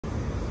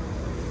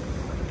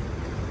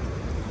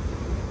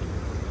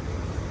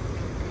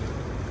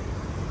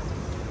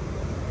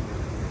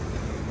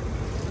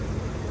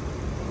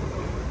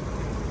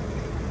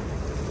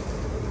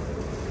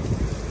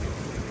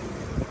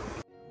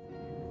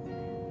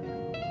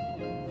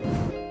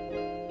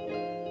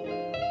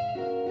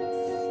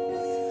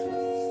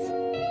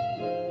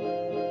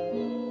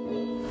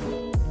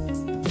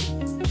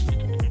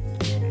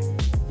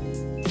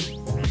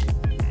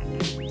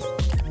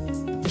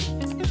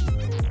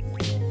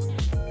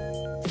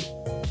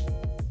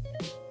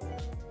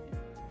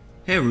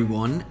Hey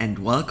everyone, and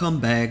welcome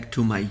back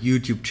to my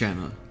YouTube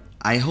channel.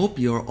 I hope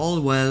you're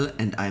all well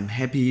and I'm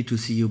happy to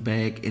see you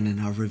back in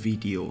another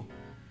video.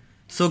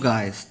 So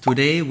guys,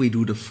 today we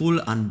do the full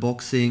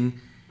unboxing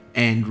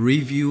and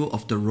review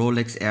of the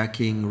Rolex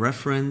Airking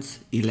reference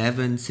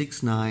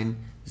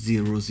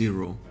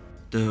 116900.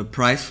 The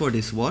price for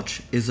this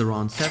watch is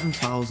around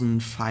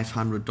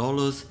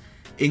 $7,500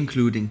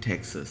 including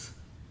taxes.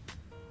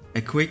 A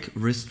quick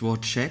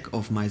wristwatch check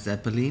of my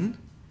Zeppelin.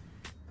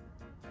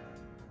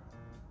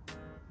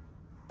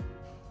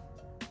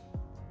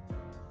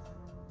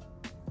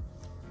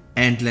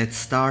 And let's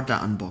start the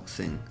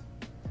unboxing.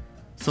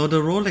 So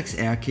the Rolex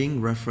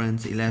Airking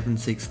reference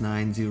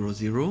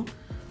 116900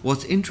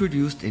 was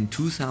introduced in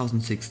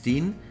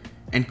 2016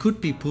 and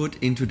could be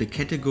put into the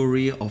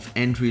category of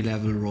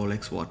entry-level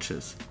Rolex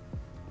watches.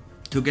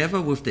 Together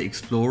with the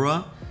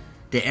Explorer,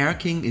 the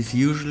Airking is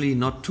usually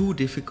not too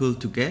difficult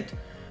to get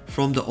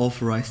from the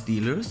authorized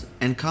dealers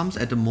and comes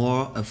at a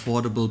more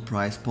affordable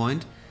price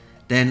point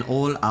than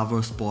all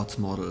other sports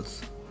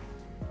models.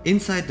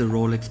 Inside the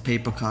Rolex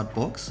paper card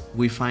box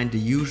we find the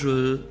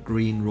usual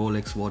green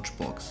Rolex watch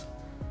box.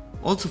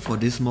 Also for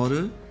this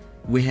model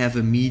we have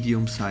a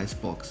medium size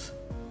box.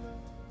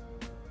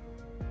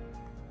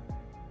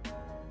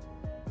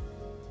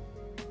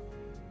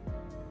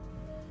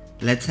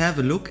 Let's have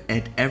a look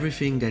at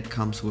everything that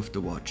comes with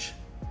the watch.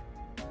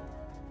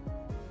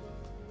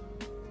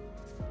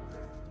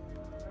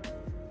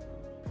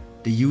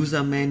 The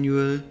user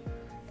manual,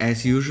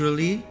 as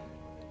usually.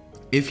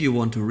 If you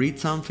want to read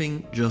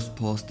something, just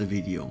pause the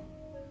video.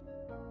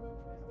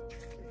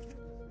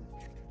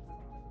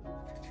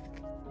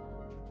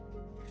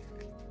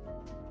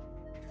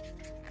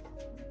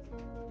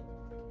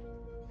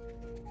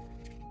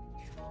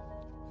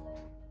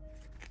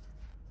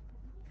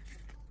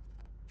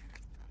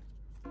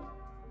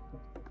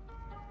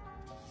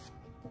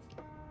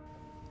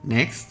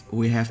 Next,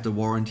 we have the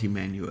warranty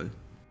manual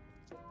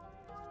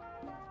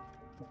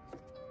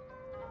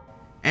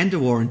and the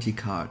warranty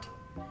card.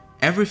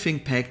 Everything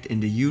packed in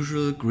the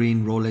usual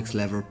green Rolex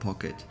leather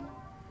pocket.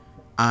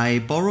 I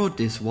borrowed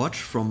this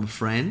watch from a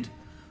friend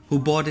who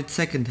bought it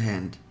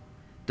second-hand.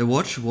 The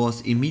watch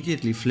was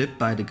immediately flipped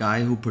by the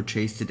guy who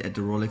purchased it at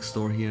the Rolex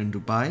store here in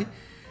Dubai,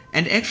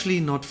 and actually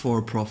not for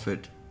a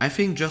profit, I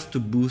think just to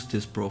boost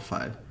his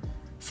profile.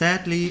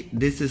 Sadly,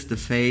 this is the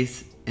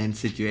phase and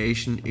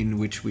situation in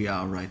which we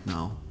are right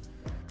now.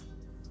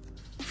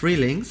 3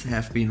 links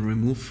have been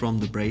removed from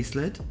the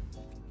bracelet,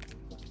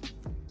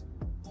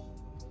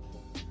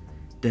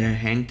 the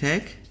hang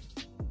tag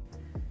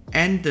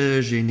and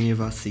the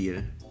Geneva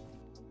seal.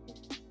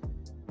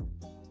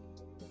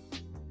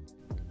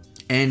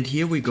 And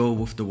here we go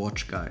with the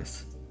watch,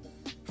 guys.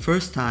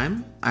 First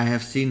time I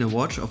have seen a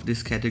watch of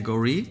this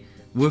category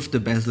with the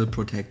bezel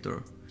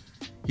protector.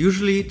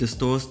 Usually the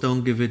stores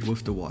don't give it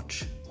with the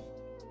watch.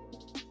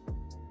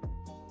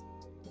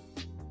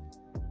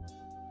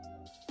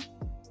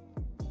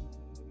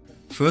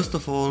 First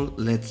of all,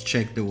 let's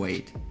check the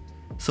weight.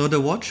 So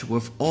the watch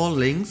with all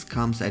links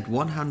comes at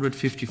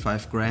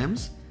 155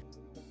 grams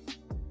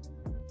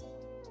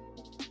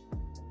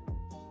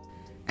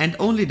and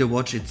only the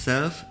watch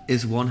itself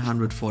is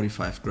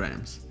 145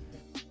 grams.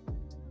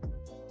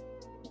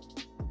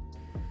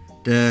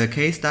 The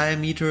case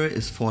diameter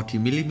is 40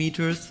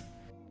 millimeters,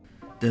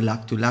 the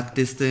lug to lug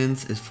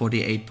distance is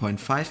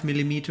 48.5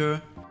 millimeter,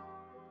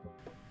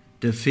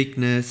 the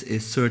thickness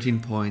is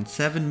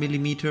 13.7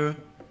 millimeter.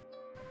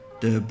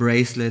 The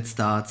bracelet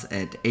starts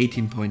at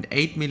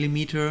 18.8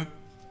 mm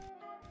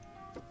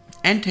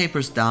and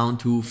tapers down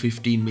to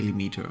 15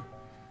 mm.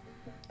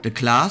 The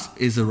clasp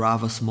is a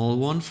rather small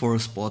one for a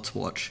sports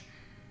watch.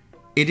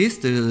 It is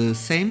the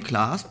same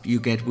clasp you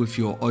get with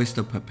your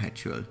Oyster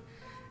Perpetual,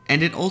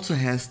 and it also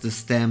has the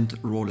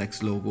stamped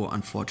Rolex logo,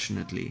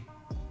 unfortunately.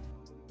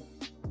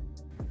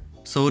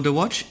 So the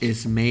watch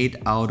is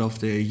made out of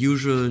the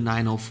usual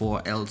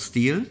 904L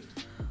steel,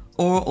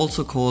 or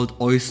also called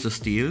oyster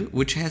steel,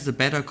 which has a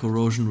better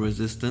corrosion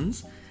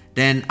resistance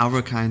than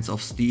other kinds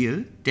of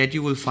steel that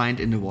you will find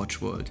in the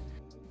watch world.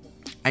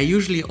 I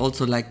usually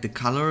also like the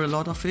color a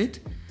lot of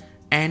it,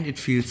 and it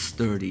feels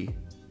sturdy.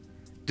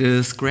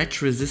 The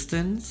scratch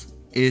resistance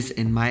is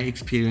in my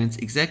experience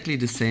exactly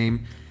the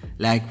same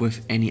like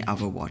with any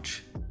other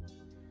watch.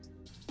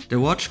 The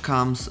watch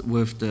comes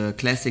with the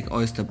classic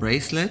Oyster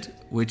bracelet,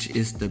 which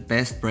is the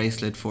best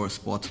bracelet for a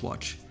sports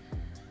watch.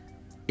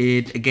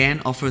 It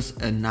again offers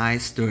a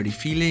nice sturdy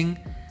feeling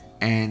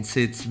and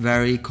sits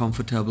very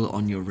comfortable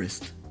on your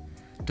wrist.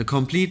 The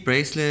complete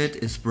bracelet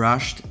is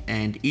brushed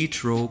and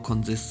each row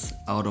consists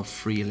out of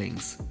 3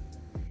 links.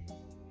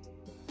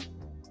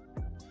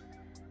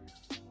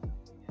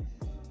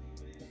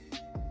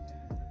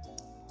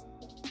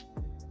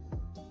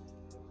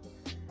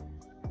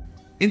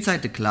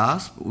 Inside the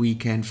clasp we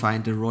can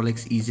find the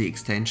Rolex Easy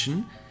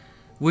extension,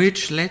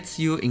 which lets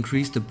you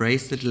increase the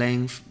bracelet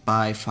length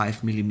by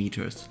 5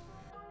 millimeters.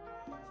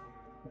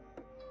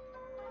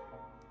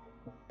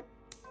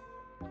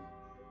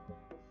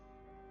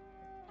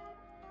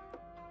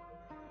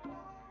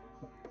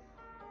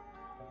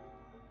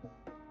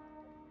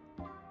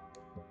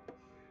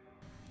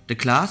 The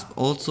clasp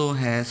also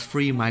has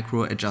 3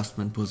 micro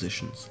adjustment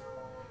positions.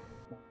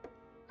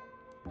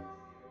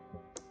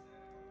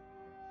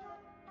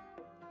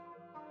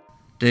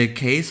 The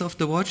case of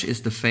the watch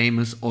is the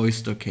famous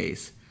Oyster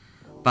case,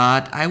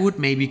 but I would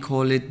maybe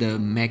call it the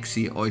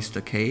Maxi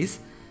Oyster case,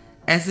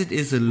 as it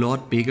is a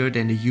lot bigger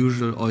than the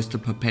usual Oyster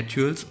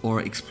Perpetuals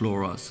or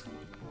Explorers.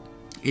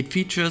 It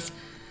features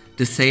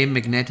the same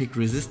magnetic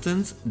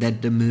resistance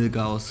that the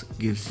Milgauss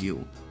gives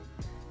you,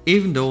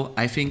 even though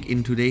I think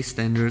in today's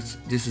standards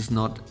this is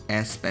not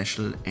as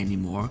special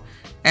anymore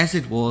as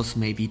it was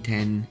maybe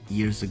 10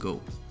 years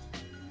ago.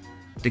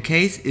 The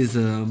case is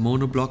a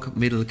monoblock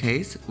middle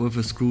case with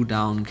a screw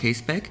down case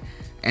back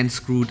and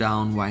screw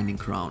down winding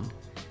crown.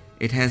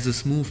 It has a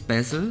smooth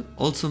bezel,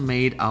 also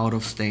made out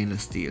of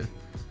stainless steel.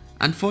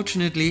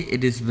 Unfortunately,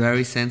 it is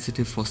very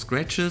sensitive for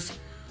scratches,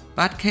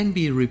 but can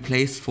be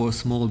replaced for a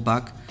small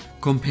buck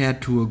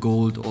compared to a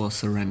gold or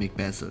ceramic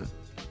bezel.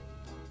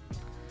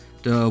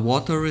 The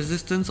water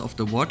resistance of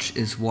the watch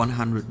is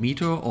 100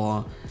 meter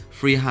or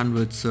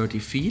 330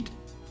 feet.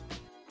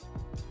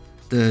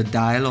 The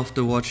dial of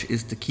the watch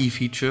is the key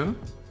feature.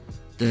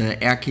 The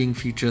Airking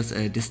features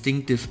a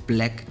distinctive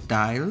black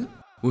dial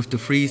with the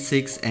 3,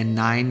 6 and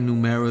 9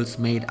 numerals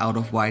made out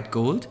of white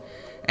gold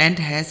and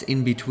has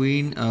in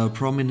between a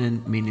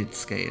prominent minute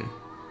scale.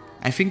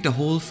 I think the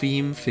whole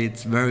theme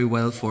fits very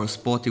well for a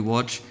sporty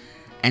watch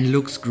and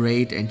looks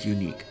great and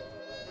unique.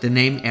 The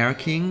name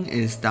Airking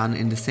is done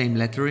in the same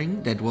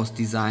lettering that was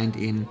designed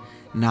in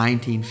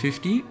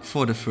 1950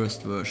 for the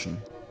first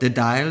version. The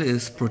dial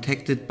is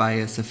protected by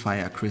a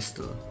sapphire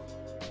crystal.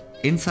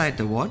 Inside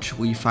the watch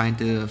we find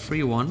the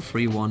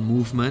 3131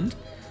 movement,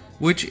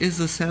 which is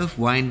a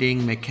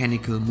self-winding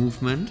mechanical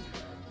movement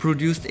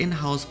produced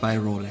in-house by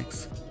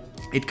Rolex.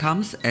 It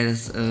comes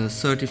as a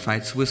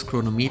certified Swiss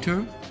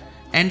chronometer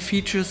and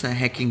features a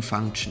hacking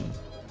function.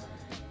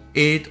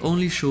 It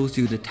only shows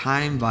you the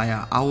time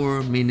via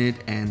hour, minute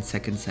and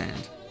seconds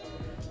hand.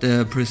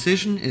 The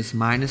precision is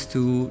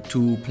 -2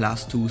 to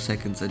 +2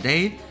 seconds a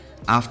day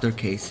after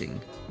casing.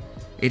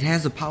 It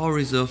has a power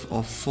reserve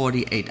of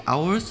 48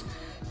 hours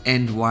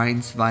and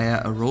winds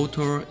via a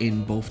rotor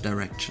in both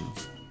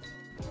directions.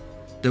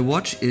 The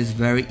watch is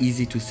very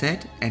easy to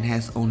set and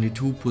has only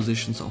 2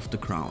 positions of the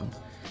crown.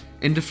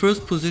 In the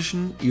first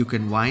position you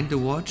can wind the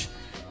watch,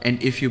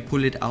 and if you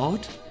pull it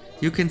out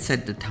you can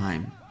set the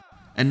time.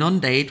 A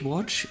non-date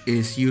watch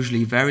is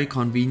usually very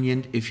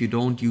convenient if you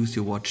don't use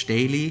your watch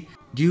daily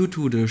due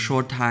to the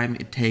short time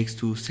it takes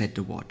to set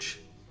the watch.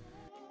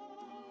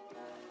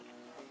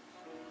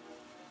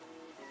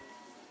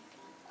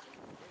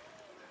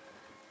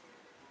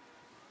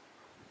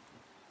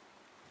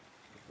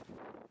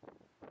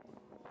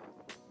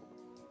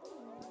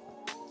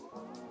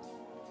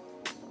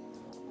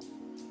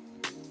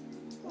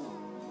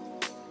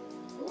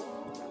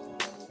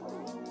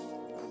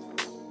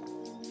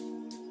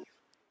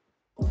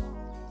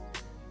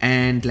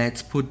 And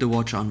let's put the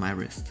watch on my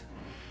wrist.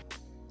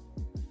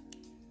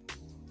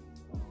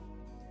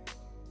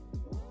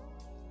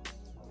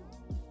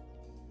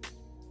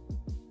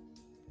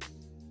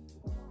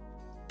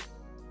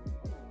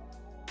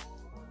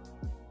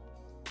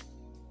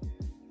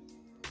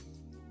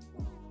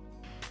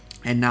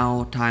 And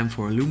now time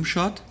for a lume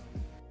shot.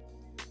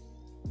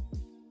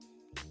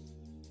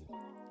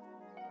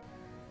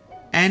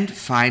 And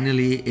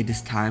finally it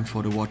is time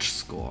for the watch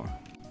score.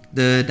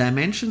 The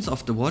dimensions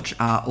of the watch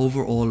are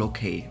overall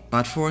okay,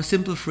 but for a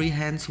simple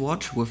freehand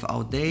watch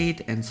without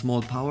date and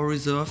small power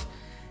reserve,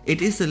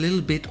 it is a little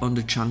bit on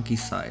the chunky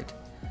side.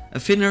 A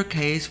thinner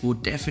case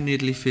would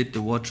definitely fit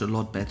the watch a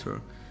lot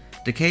better.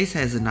 The case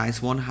has a nice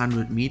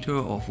 100 meter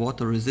of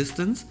water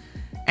resistance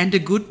and a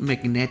good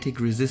magnetic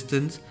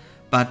resistance,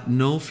 but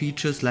no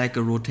features like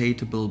a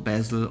rotatable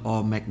bezel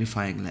or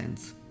magnifying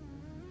lens.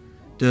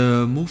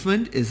 The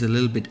movement is a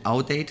little bit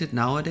outdated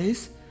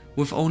nowadays,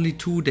 with only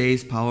 2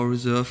 days power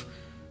reserve,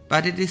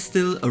 but it is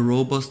still a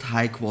robust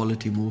high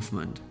quality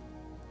movement.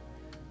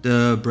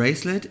 The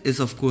bracelet is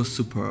of course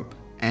superb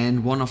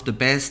and one of the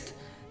best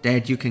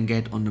that you can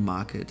get on the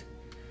market.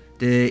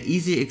 The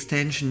easy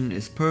extension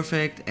is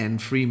perfect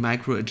and 3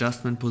 micro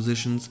adjustment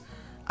positions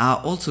are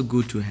also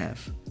good to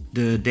have.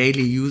 The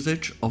daily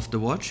usage of the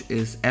watch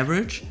is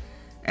average,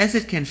 as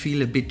it can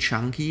feel a bit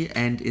chunky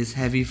and is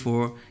heavy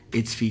for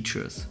its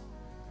features.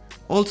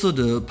 Also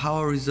the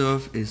power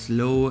reserve is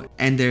low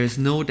and there is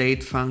no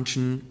date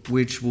function,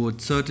 which would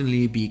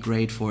certainly be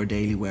great for a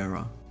daily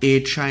wearer.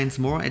 It shines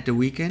more at the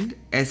weekend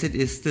as it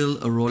is still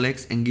a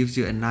Rolex and gives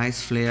you a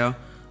nice flair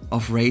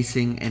of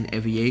racing and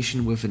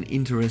aviation with an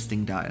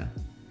interesting dial.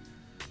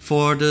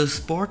 For the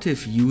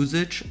sportive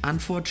usage,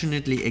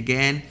 unfortunately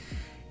again,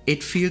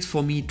 it feels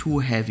for me too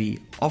heavy,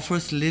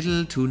 offers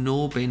little to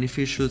no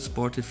beneficial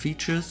sportive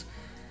features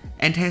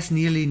and has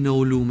nearly no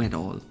lume at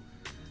all.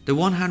 The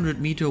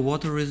 100 meter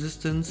water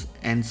resistance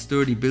and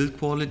sturdy build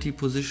quality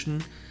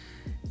position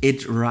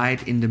it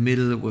right in the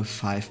middle with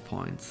 5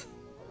 points.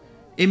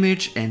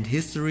 Image and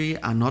history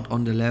are not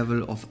on the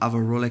level of other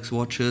Rolex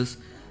watches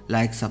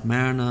like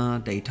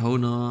Submariner,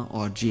 Daytona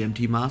or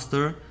GMT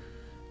Master.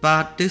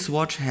 but this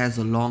watch has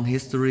a long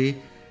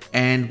history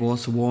and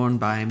was worn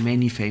by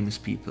many famous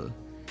people.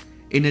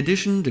 In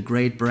addition, the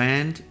great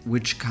brand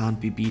which can't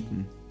be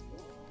beaten.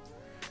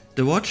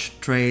 The watch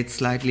trades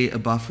slightly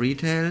above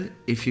retail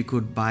if you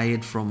could buy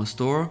it from a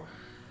store,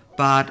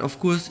 but of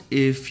course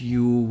if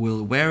you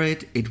will wear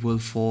it, it will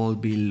fall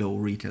below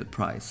retail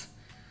price.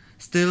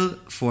 Still,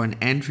 for an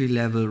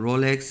entry-level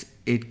Rolex,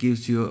 it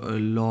gives you a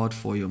lot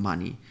for your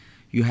money.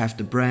 You have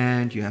the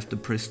brand, you have the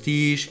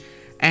prestige,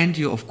 and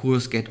you of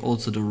course get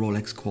also the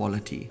Rolex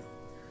quality.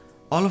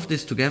 All of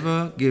this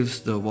together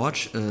gives the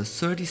watch a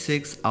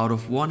 36 out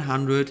of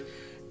 100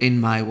 in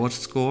my watch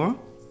score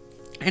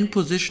and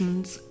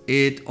positions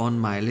it on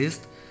my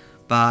list,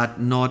 but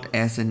not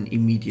as an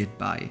immediate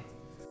buy.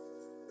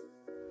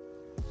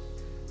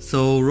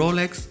 So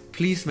Rolex,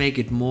 please make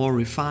it more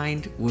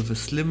refined with a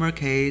slimmer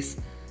case,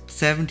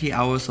 70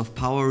 hours of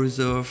power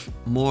reserve,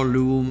 more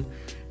lume,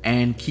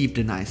 and keep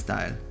the nice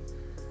style.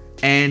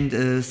 And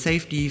a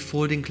safety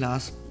folding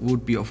clasp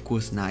would be of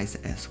course nice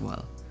as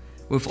well.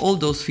 With all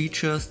those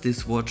features,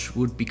 this watch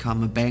would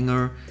become a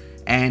banger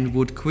and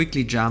would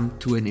quickly jump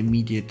to an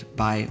immediate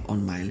buy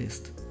on my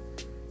list.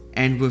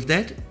 And with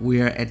that,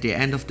 we are at the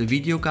end of the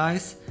video,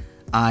 guys.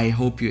 I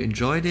hope you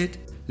enjoyed it.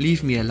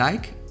 Leave me a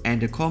like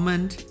and a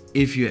comment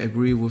if you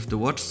agree with the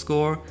watch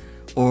score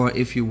or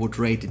if you would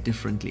rate it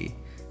differently.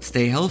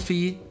 Stay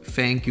healthy,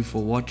 thank you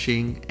for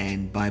watching,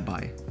 and bye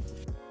bye.